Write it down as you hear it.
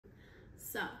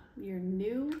So, you're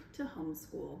new to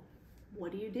homeschool.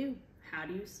 What do you do? How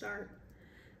do you start?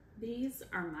 These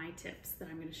are my tips that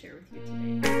I'm going to share with you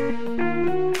today.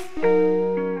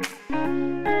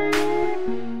 Thank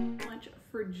you so much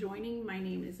for joining. My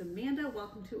name is Amanda.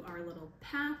 Welcome to our little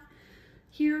path.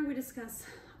 Here we discuss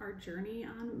our journey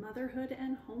on motherhood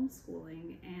and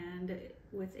homeschooling, and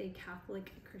with a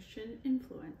Catholic Christian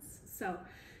influence. So,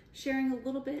 sharing a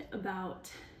little bit about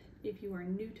if you are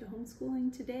new to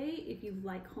homeschooling today, if you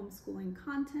like homeschooling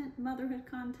content, motherhood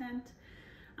content,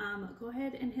 go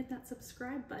ahead and hit that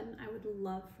subscribe button. I would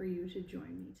love for you to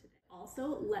join me today.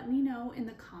 Also, let me know in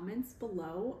the comments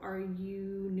below, are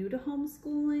you new to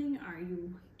homeschooling? Are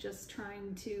you just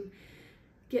trying to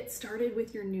get started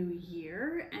with your new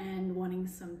year and wanting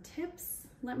some tips?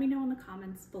 Let me know in the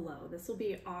comments below. This will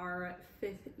be our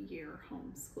 5th year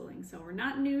homeschooling. So we're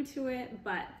not new to it,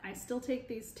 but I still take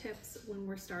these tips when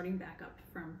we're starting back up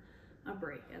from a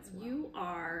break as well. You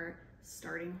are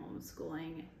starting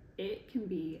homeschooling. It can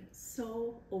be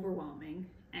so overwhelming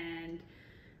and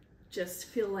just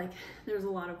feel like there's a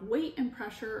lot of weight and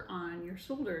pressure on your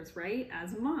shoulders, right?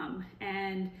 As a mom.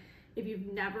 And if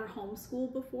you've never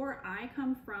homeschooled before, I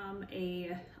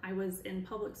was in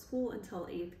public school until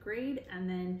 8th grade, and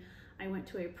then I went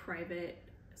to a private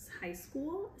high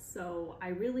school. So I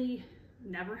really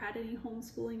never had any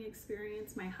homeschooling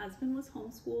experience. My husband was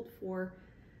homeschooled for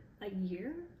a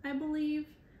year, I believe.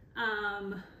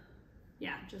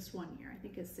 Yeah, just 1 year. I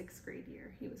think his 6th grade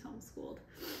year, he was homeschooled.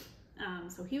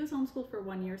 So he was homeschooled for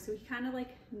 1 year, so he kind of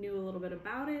like knew a little bit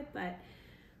about it, but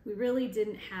we really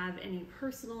didn't have any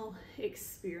personal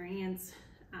experience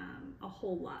a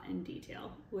whole lot in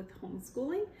detail with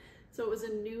homeschooling. So it was a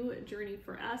new journey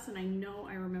for us, and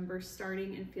I remember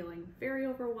starting and feeling very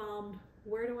overwhelmed.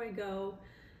 Where do I go?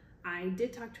 I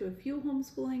did talk to a few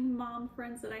homeschooling mom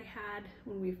friends that I had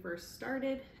when we first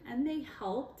started, and they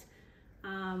helped.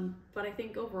 But I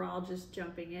think overall, just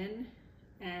jumping in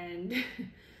and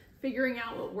figuring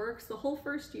out what works the whole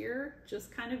first year,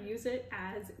 just kind of use it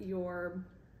as your,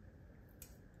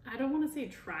 I don't want to say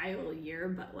trial year,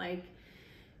 but like,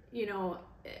 you know,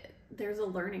 there's a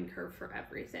learning curve for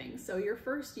everything. So your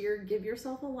first year, give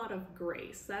yourself a lot of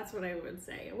grace. That's what I would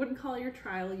say. I wouldn't call it your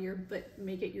trial year, but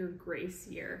make it your grace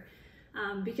year.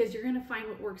 Because you're going to find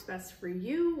what works best for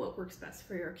you, what works best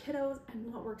for your kiddos,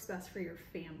 and what works best for your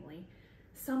family.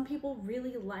 Some people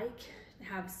really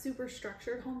have super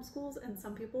structured homeschools, and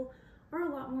some people are a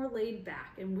lot more laid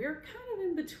back, and we're kind of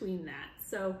in between that.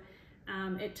 So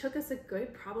it took us a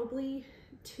good probably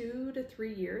 2 to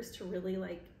 3 years to really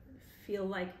like feel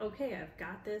like, okay, I've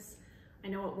got this. I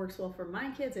know what works well for my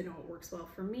kids. I know what works well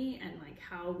for me, and like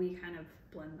how we kind of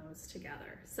blend those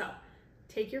together. So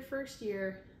take your first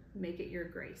year, make it your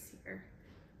grace year.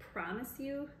 Promise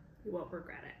you won't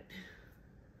regret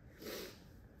it.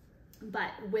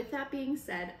 But with that being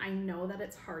said, I know that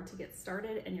it's hard to get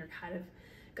started, and you're kind of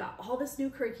got all this new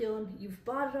curriculum, you've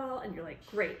bought it all, and you're like,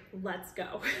 great, let's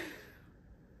go.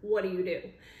 What do?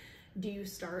 Do you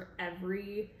start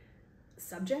every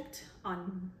subject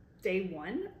on day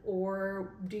 1,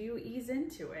 or do you ease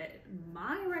into it?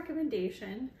 My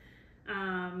recommendation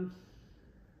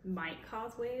might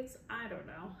cause waves, I don't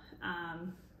know.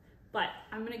 But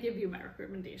I'm gonna give you my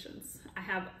recommendations. I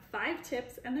have 5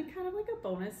 tips and then kind of like a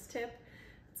bonus tip.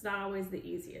 It's not always the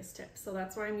easiest tip, so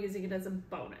that's why I'm using it as a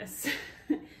bonus.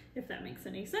 If that makes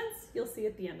any sense, you'll see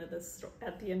at the end of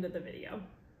the video.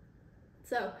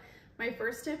 So my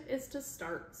first tip is to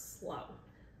start slow.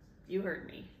 You heard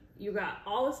me. You got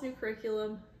all this new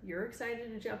curriculum, you're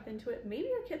excited to jump into it. Maybe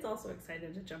your kid's also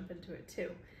excited to jump into it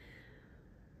too.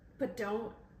 But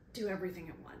don't do everything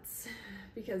at once,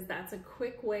 because that's a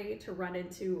quick way to run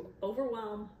into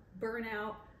overwhelm,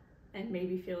 burnout, and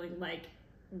maybe feeling like,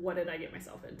 what did I get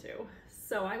myself into?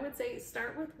 So I would say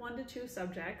start with 1 to 2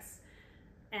 subjects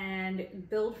and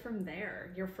build from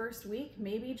there. Your first week,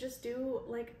 maybe just do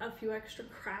like a few extra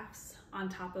crafts on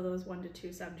top of those 1 to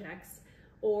 2 subjects.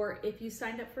 Or if you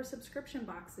signed up for subscription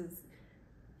boxes,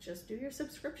 just do your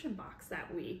subscription box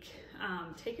that week.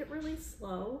 Take it really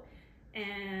slow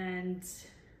and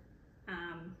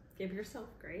give yourself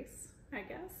grace, I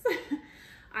guess.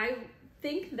 I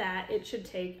think that it should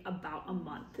take about a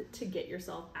month to get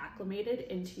yourself acclimated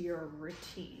into your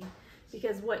routine,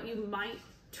 because what you might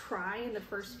try in the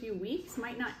first few weeks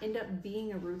might not end up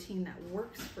being a routine that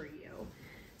works for you.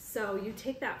 So you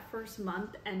take that first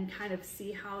month and kind of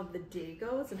see how the day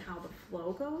goes and how the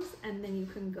flow goes, and then you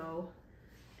can go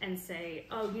and say,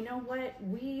 oh, you know what,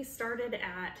 we started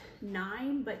at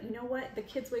 9, but you know what, the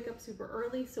kids wake up super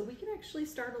early, so we can actually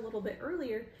start a little bit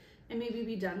earlier and maybe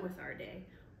be done with our day.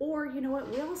 Or, you know what,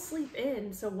 we all sleep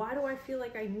in, so why do I feel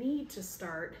like I need to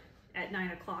start at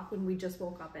 9 o'clock when we just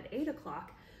woke up at 8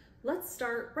 o'clock? Let's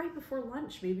start right before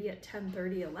lunch, maybe at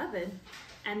 10:30, 11,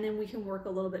 and then we can work a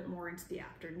little bit more into the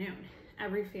afternoon.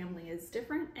 Every family is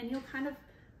different, and you'll kind of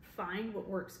find what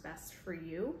works best for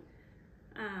you.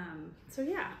 So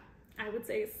yeah, I would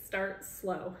say start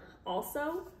slow.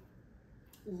 Also,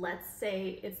 let's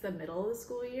say it's the middle of the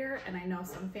school year, and I know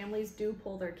some families do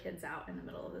pull their kids out in the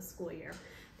middle of the school year.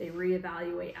 They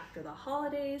reevaluate after the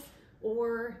holidays,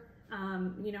 or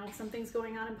you know, something's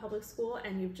going on in public school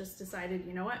and you've just decided,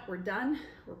 you know what, we're done,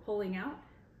 we're pulling out,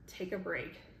 take a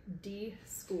break,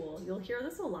 de-school. You'll hear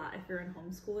this a lot if you're in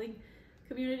homeschooling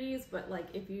communities, but like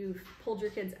if you've pulled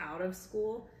your kids out of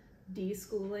school,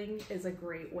 de-schooling is a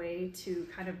great way to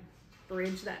kind of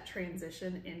bridge that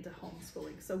transition into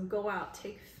homeschooling. So go out,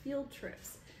 take field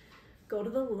trips, go to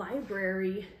the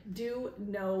library, do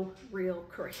no real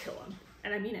curriculum.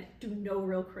 And I mean it, do no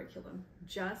real curriculum.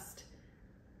 Just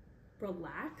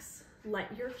relax,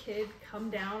 let your kid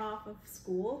come down off of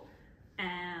school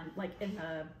and like in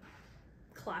the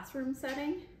classroom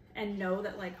setting, and know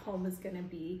that like home is gonna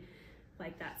be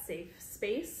like that safe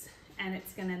space, and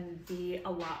it's gonna be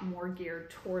a lot more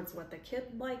geared towards what the kid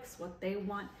likes, what they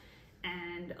want,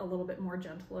 and a little bit more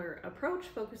gentler approach,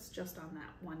 focused just on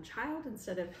that one child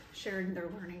instead of sharing their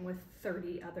learning with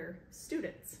 30 other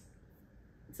students.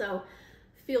 So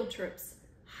field trips,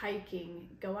 hiking,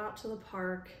 go out to the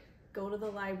park, go to the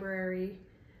library,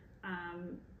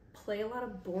 play a lot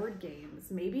of board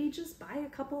games. Maybe just buy a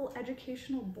couple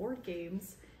educational board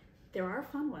games. There are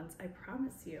fun ones, I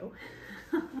promise you.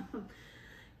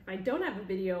 If I don't have a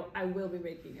video, I will be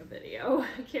making a video.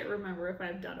 I can't remember if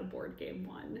I've done a board game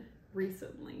one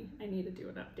recently. I need to do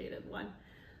an updated one.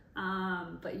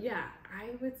 But yeah,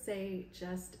 I would say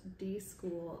just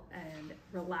de-school and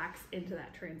relax into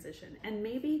that transition. And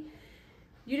maybe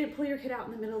you didn't pull your kid out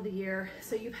in the middle of the year,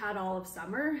 so you've had all of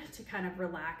summer to kind of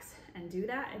relax and do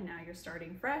that, and now you're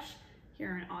starting fresh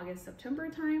here in August, September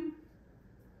time.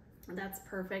 And that's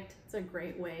perfect. It's a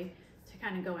great way to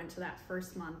kind of go into that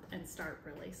first month and start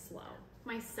really slow.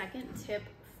 My second tip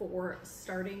for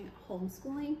starting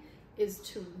homeschooling is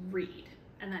to read.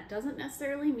 And that doesn't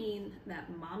necessarily mean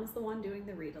that mom is the one doing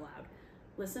the read aloud.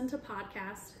 Listen to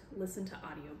podcasts, listen to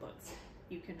audiobooks.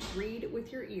 You can read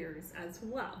with your ears as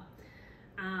well.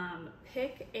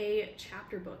 Pick a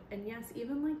chapter book. And yes,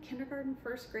 even like kindergarten,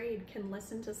 first grade can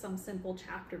listen to some simple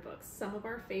chapter books. Some of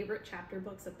our favorite chapter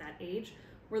books at that age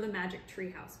were the Magic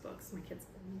Treehouse books. My kids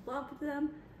loved them.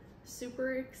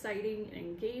 Super exciting and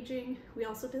engaging. We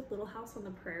also did Little House on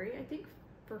the Prairie, I think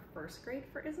for first grade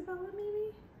for Isabella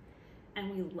maybe.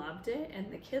 And we loved it, and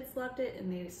the kids loved it,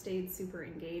 and they stayed super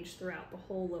engaged throughout the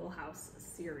whole Little House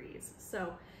series.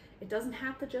 So it doesn't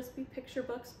have to just be picture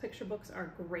books. Picture books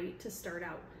are great to start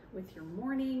out with your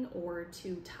morning or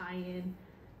to tie in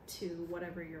to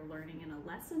whatever you're learning in a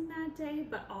lesson that day,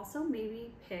 but also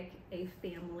maybe pick a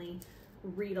family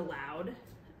read aloud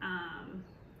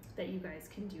that you guys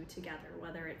can do together,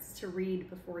 whether it's to read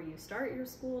before you start your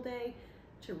school day,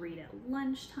 to read at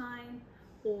lunchtime,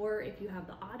 or if you have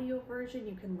the audio version,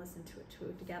 you can listen to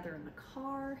it together in the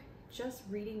car. Just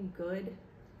reading good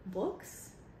books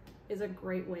is a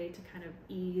great way to kind of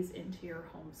ease into your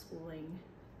homeschooling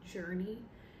journey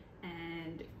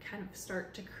and kind of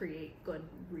start to create good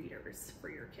readers for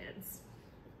your kids.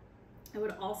 I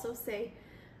would also say,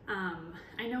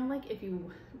 I know like if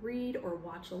you read or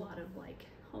watch a lot of like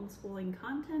homeschooling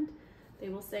content, they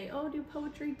will say, oh, do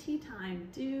poetry tea time,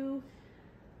 do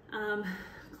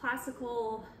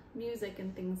classical music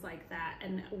and things like that.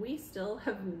 And we still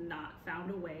have not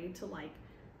found a way to like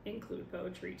include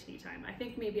poetry tea time. I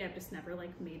think maybe I've just never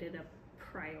like made it a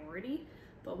priority,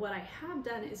 but what I have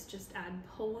done is just add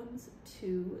poems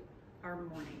to our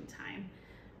morning time.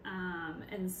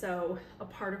 And so a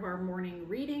part of our morning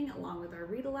reading along with our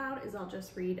read aloud is I'll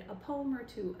just read a poem or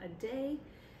two a day.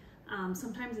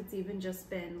 Sometimes it's even just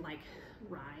been like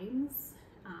rhymes,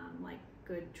 like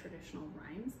good traditional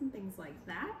rhymes and things like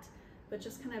that, but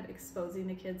just kind of exposing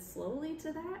the kids slowly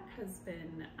to that has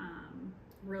been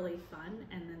really fun,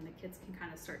 and then the kids can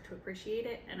kind of start to appreciate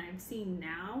it. And I've seen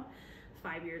now,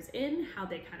 5 years in, how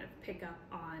they kind of pick up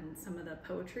on some of the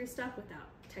poetry stuff without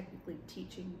technically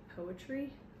teaching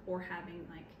poetry or having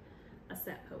like a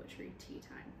set poetry tea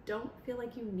time. Don't feel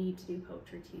like you need to do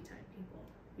poetry tea time, people.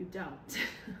 You don't.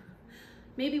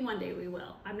 Maybe one day we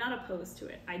will. I'm not opposed to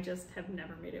it. I just have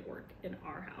never made it work in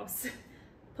our house.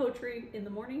 Poetry in the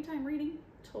morning time reading,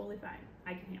 totally fine.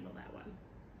 I can handle that one.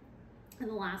 And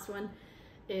the last one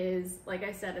is, like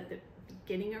I said at the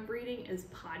beginning of reading, is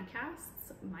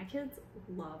podcasts. My kids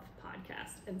love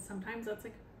podcasts, and sometimes that's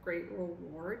like great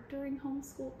reward during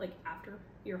homeschool, like after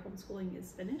your homeschooling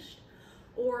is finished,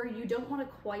 or you don't want to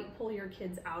quite pull your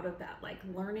kids out of that like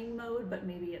learning mode, but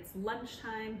maybe it's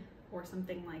lunchtime or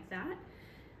something like that,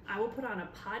 I will put on a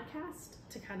podcast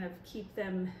to kind of keep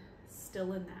them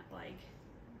still in that like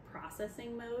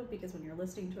processing mode, because when you're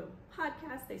listening to a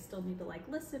podcast, they still need to like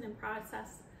listen and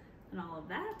process and all of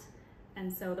that.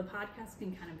 And so the podcast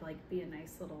can kind of like be a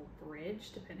nice little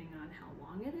bridge depending on how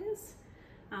long it is.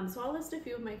 So I'll list a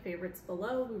few of my favorites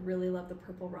below. We really love the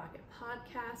Purple Rocket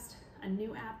podcast. A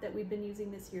new app that we've been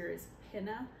using this year is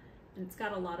Pinna, and it's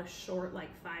got a lot of short, like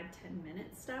 5-10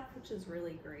 minute stuff, which is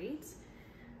really great.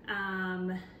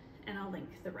 And I'll link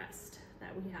the rest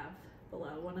that we have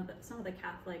below. Some of the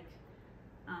Catholic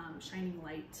Shining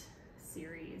Light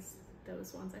series,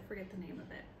 those ones, I forget the name of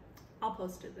it. I'll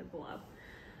post it below.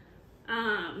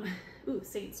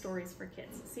 Saint Stories for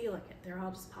Kids. See, look, they're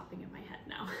all just popping in my head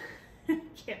now.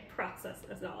 Can't process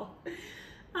this all.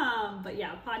 But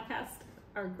yeah, podcasts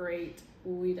are great.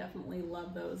 We definitely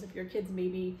love those. If your kids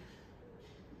maybe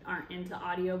aren't into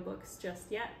audiobooks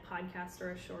just yet, podcasts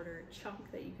are a shorter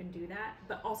chunk that you can do that.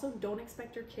 But also don't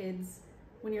expect your kids,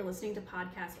 when you're listening to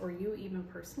podcasts, or you even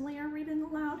personally are reading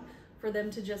aloud, for them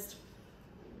to just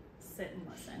sit and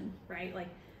listen, right? Like,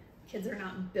 kids are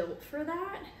not built for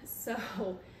that. So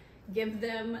give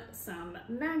them some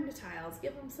Magna-Tiles,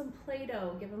 give them some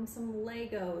Play-Doh, give them some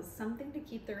Legos, something to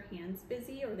keep their hands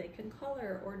busy, or they can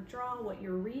color or draw what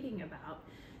you're reading about.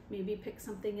 Maybe pick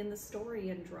something in the story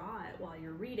and draw it while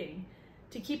you're reading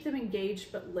to keep them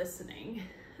engaged but listening.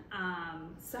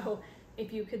 So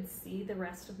if you could see the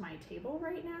rest of my table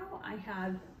right now, I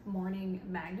have morning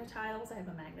Magna-Tiles. I have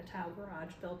a Magna-Tile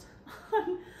garage built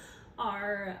on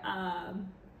our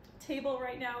table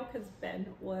right now because Ben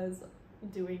was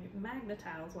doing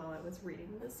Magna-Tiles while I was reading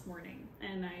this morning,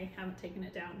 and I haven't taken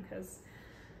it down because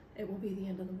it will be the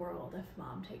end of the world if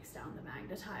Mom takes down the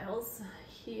Magna-Tiles.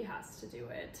 He has to do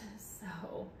it.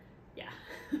 So yeah,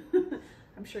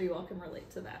 I'm sure you all can relate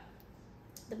to that.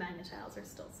 The Magna-Tiles are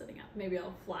still sitting up. Maybe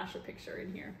I'll flash a picture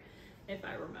in here if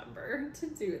I remember to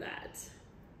do that.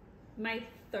 My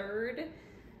third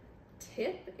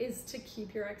tip is to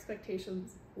keep your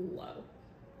expectations low.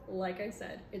 Like I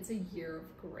said, it's a year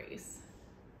of grace.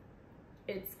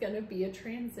 It's gonna be a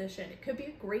transition. It could be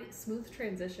a great smooth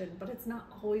transition, but it's not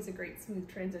always a great smooth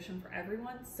transition for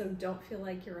everyone. So don't feel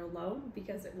like you're alone,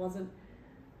 because it wasn't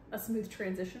a smooth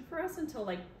transition for us until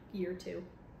like year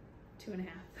 2.5.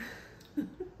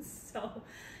 So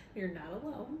you're not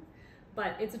alone,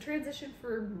 but it's a transition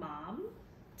for Mom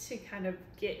to kind of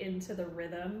get into the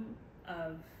rhythm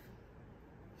of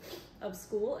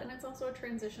school, and it's also a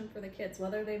transition for the kids,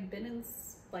 whether they've been in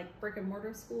like brick and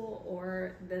mortar school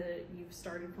or you've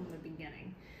started from the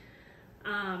beginning.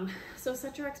 So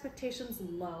set your expectations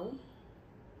low.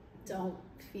 Don't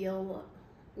feel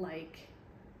like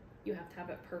you have to have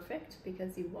it perfect,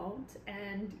 because you won't,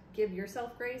 and give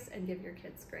yourself grace and give your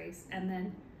kids grace, and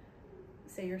then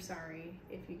say you're sorry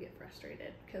if you get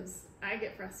frustrated, because I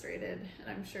get frustrated and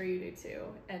I'm sure you do too,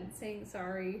 and saying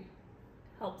sorry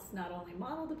helps not only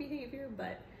model the behavior,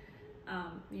 but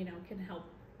you know, can help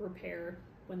repair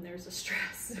when there's a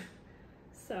stress.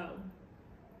 So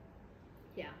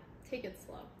yeah, take it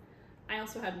slow. I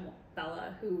also had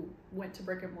Bella, who went to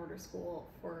brick and mortar school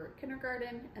for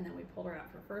kindergarten, and then we pulled her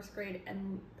out for first grade,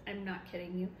 and I'm not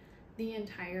kidding you, the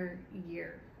entire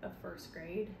year of first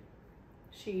grade,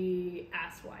 she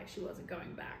asked why she wasn't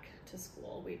going back to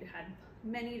school. We'd had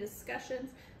many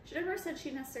discussions. She never said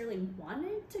she necessarily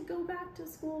wanted to go back to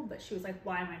school, but she was like,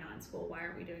 why am I not in school? Why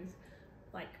aren't we doing,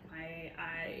 like,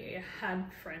 I had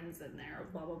friends in there,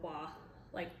 blah, blah, blah,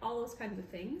 like all those kinds of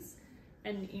things.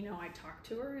 And, you know, I talked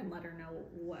to her and let her know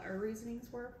what our reasonings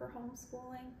were for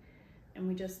homeschooling, and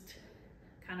we just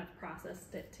kind of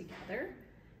processed it together.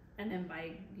 And then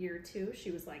by year 2, she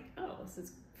was like, oh, this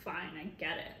is fine, I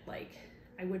get it. Like,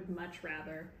 I would much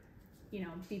rather, you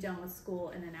know, be done with school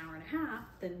in an hour and a half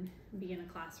than be in a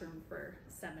classroom for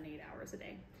 7-8 hours a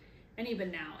day. And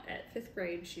even now at 5th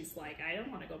grade, she's like, I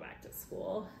don't want to go back to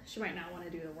school. She might not want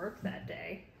to do the work that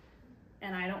day.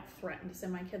 And I don't threaten to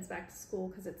send my kids back to school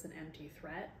because it's an empty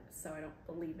threat. So I don't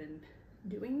believe in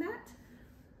doing that.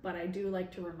 But I do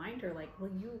like to remind her, like, well,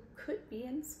 you could be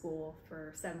in school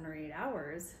for 7 or 8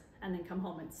 hours and then come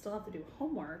home and still have to do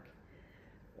homework.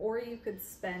 Or you could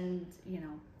spend, you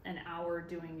know, an hour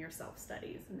doing your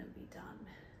self-studies and then be done.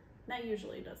 That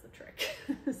usually does the trick.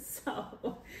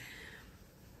 So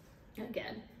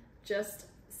again, just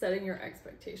setting your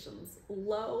expectations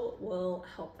low will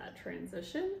help that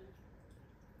transition.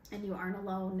 And you aren't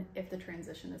alone if the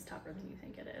transition is tougher than you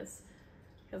think it is.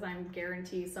 Because I'm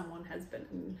guarantee someone has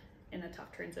been in a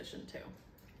tough transition too.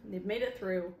 They've made it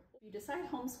through. If you decide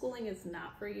homeschooling is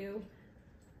not for you,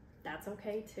 that's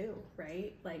okay too,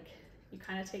 right? Like, you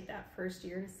kind of take that first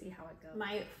year to see how it goes.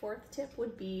 My fourth tip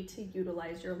would be to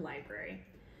utilize your library.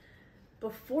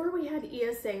 Before we had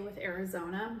ESA with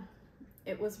Arizona,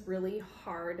 it was really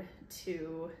hard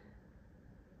to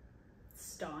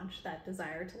staunch that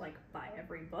desire to like buy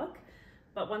every book.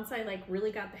 But once I like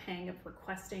really got the hang of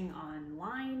requesting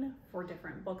online for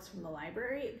different books from the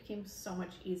library, it became so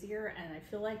much easier, and I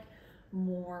feel like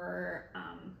more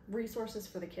resources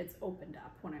for the kids opened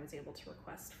up when I was able to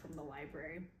request from the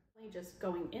library. Just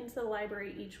going into the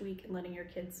library each week and letting your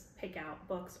kids pick out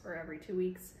books, or every 2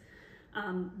 weeks,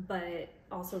 but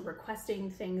also requesting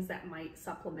things that might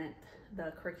supplement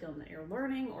the curriculum that you're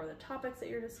learning or the topics that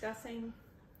you're discussing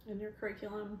in your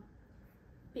curriculum.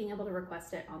 Being able to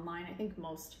request it online. I think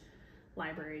most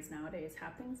libraries nowadays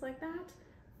have things like that.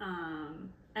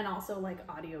 And also like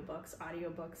audiobooks.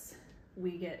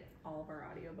 We get all of our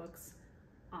audiobooks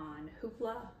on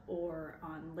Hoopla or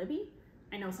on Libby.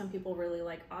 I know some people really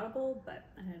like Audible, but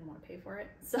I didn't want to pay for it.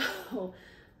 So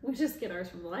we just get ours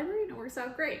from the library and it works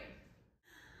out great.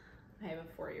 I have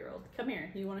a 4-year-old. Come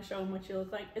here. You want to show him what you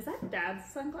look like? Is that Dad's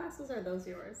sunglasses or are those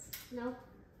yours? No.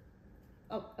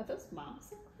 Oh, are those Mom's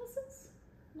sunglasses?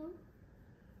 No.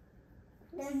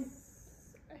 I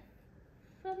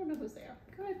don't know whose they are.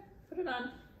 Go ahead, put it on.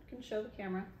 You can show the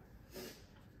camera.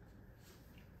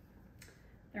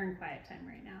 They're in quiet time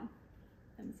right now,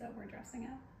 and so we're dressing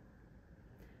up.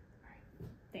 All right,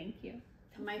 thank you.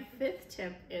 My fifth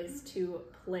tip is to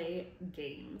play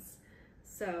games.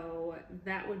 So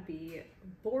that would be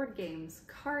board games,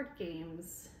 card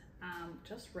games,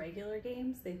 just regular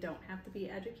games. They don't have to be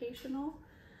educational.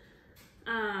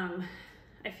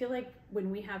 I feel like when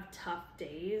we have tough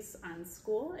days on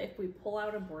school, if we pull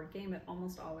out a board game, it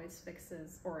almost always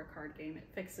fixes, or a card game, it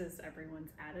fixes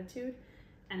everyone's attitude,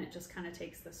 and it just kind of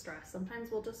takes the stress. Sometimes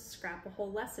we'll just scrap a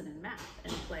whole lesson in math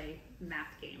and play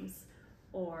math games.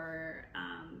 Or,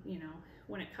 you know,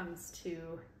 when it comes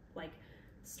to like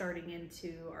starting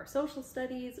into our social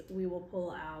studies, we will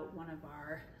pull out one of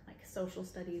our like social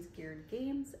studies geared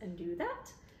games and do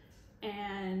that.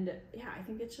 And yeah, I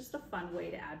think it's just a fun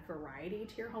way to add variety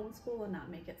to your homeschool and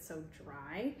not make it so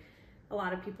dry. A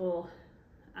lot of people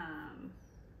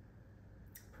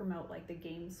promote like the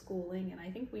game schooling, and I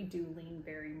think we do lean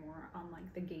very more on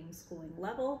like the game schooling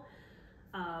level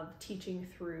of teaching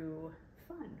through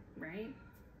fun, right?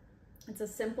 It's a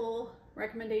simple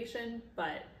recommendation,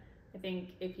 but I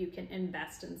think if you can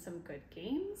invest in some good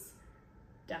games,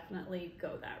 definitely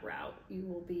go that route. You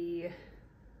will be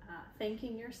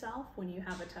thanking yourself when you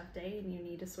have a tough day and you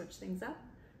need to switch things up.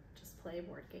 Just play a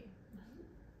board game.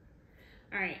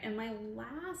 All right, and my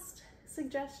last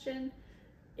suggestion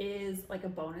is like a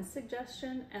bonus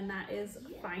suggestion, and that is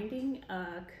finding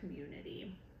a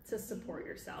community to support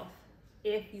yourself.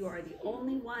 If you are the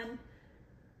only one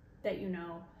that you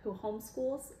know who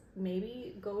homeschools,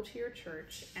 maybe go to your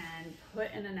church and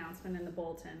put an announcement in the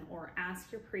bulletin, or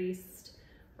ask your priest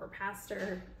or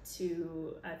pastor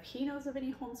to, if he knows of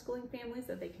any homeschooling families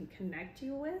that they can connect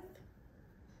you with.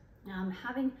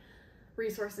 Having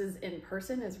resources in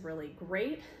person is really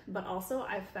great, but also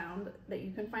I've found that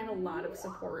you can find a lot of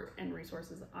support and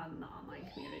resources on the online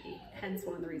community. Hence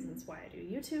one of the reasons why I do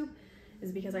YouTube,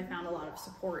 is because I found a lot of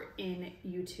support in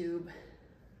YouTube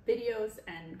videos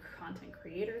and content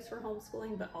creators for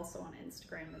homeschooling, but also on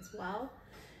Instagram as well.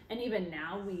 And even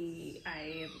now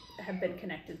I have been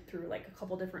connected through like a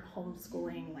couple different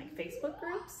homeschooling like Facebook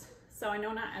groups. So I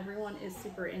know not everyone is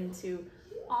super into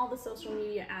all the social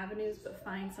media avenues, but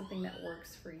find something that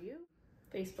works for you.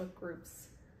 Facebook groups,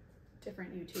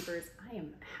 different YouTubers. I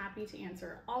am happy to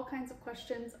answer all kinds of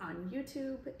questions on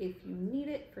YouTube. If you need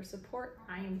it for support,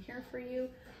 I am here for you.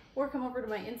 Or come over to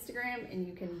my Instagram and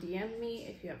you can DM me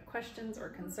if you have questions or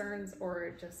concerns,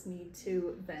 or just need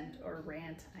to vent or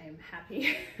rant. I am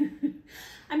happy.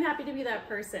 I'm happy to be that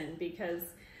person, because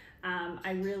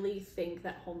I really think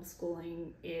that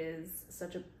homeschooling is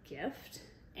such a gift,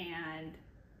 and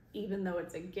even though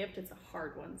it's a gift, it's a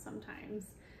hard one sometimes.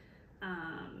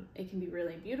 It can be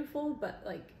really beautiful, but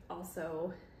like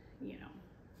also, you know,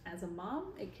 as a mom,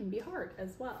 it can be hard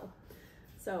as well.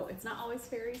 So it's not always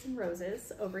fairies and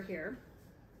roses over here.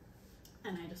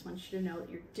 And I just want you to know that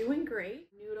you're doing great.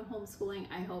 New to homeschooling,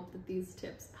 I hope that these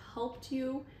tips helped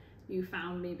you. You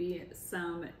found maybe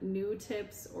some new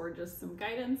tips or just some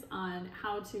guidance on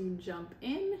how to jump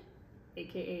in,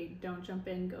 AKA don't jump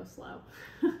in, go slow.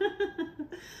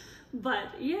 But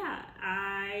yeah,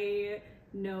 I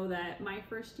know that my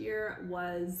first year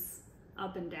was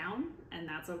up and down, and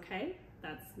that's okay.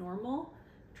 That's normal.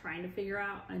 trying to figure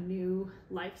out a new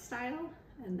lifestyle,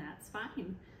 and that's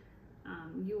fine.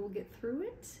 You will get through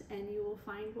it and you will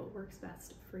find what works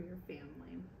best for your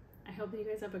family. I hope that you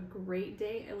guys have a great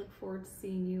day. I look forward to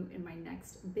seeing you in my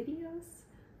next videos.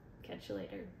 Catch you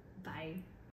later. Bye.